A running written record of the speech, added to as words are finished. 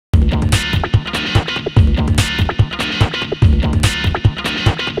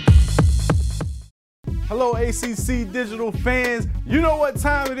Hello ACC Digital fans, you know what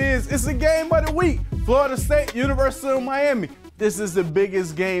time it is. It's the game of the week. Florida State, University of Miami. This is the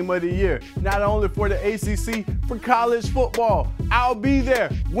biggest game of the year, not only for the ACC, for college football. I'll be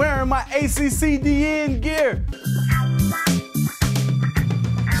there wearing my ACCDN gear.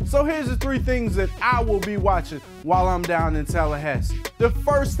 So here's the three things that I will be watching while I'm down in Tallahassee. The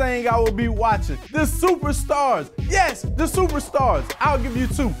first thing I will be watching, the superstars. Yes, the superstars. I'll give you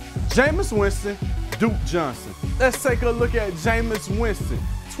two. Jameis Winston, Duke Johnson. Let's take a look at Jameis Winston.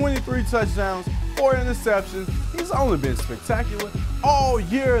 23 touchdowns, 4 interceptions. He's only been spectacular all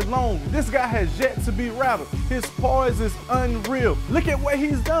year long. This guy has yet to be rattled. His poise is unreal. Look at what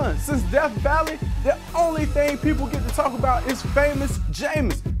he's done. Since Death Valley, the only thing people get to talk about is famous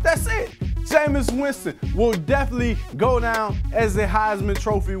Jameis. That's it. Jameis Winston will definitely go down as a Heisman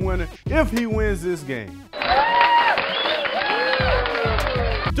Trophy winner if he wins this game.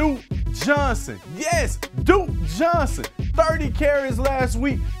 Duke Johnson. Yes, Duke Johnson. 30 carries last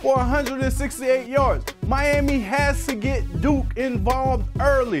week for 168 yards. Miami has to get Duke involved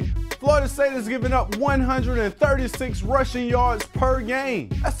early. Florida State is giving up 136 rushing yards per game.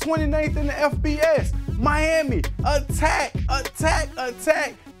 That's 29th in the FBS. Miami, attack, attack,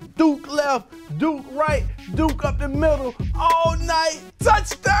 attack. Duke left, Duke right, Duke up the middle, all night.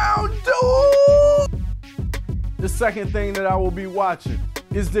 Touchdown, Duke! The second thing that I will be watching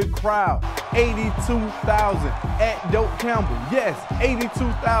is the crowd. 82,000 at Doak Campbell. Yes,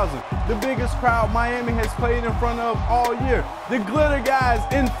 82,000. The biggest crowd Miami has played in front of all year. The glitter guys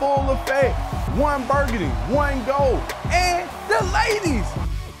in full effect. One burgundy, one gold, and the ladies.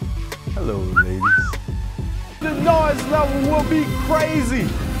 Hello, ladies. The noise level will be crazy.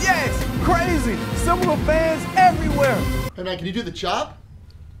 Yes, crazy. Seminole fans everywhere. Hey man, can you do the chop?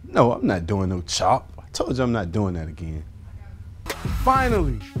 No, I'm not doing no chop. I told you I'm not doing that again.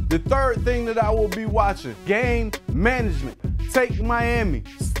 Finally, the third thing that I will be watching, game management. Take Miami.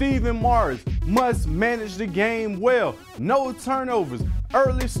 Stephen Morris must manage the game well. No turnovers,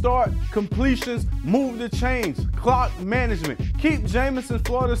 early start, completions, move the chains, clock management. Keep Jameis and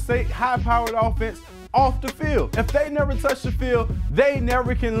Florida State high-powered offense off the field. If they never touch the field, they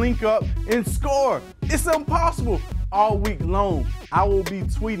never can link up and score. It's impossible. All week long, I will be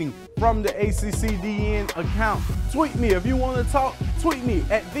tweeting from the ACCDN account. Tweet me if you want to talk. Tweet me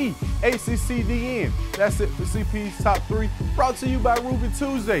at the ACCDN. That's it for CP's Top 3, brought to you by Ruby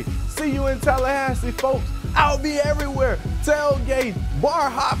Tuesday. See you in Tallahassee, folks. I'll be everywhere. Tailgate, bar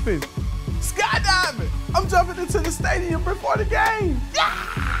hopping, skydiving. I'm jumping into the stadium before the game.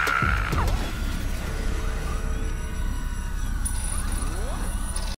 Yeah!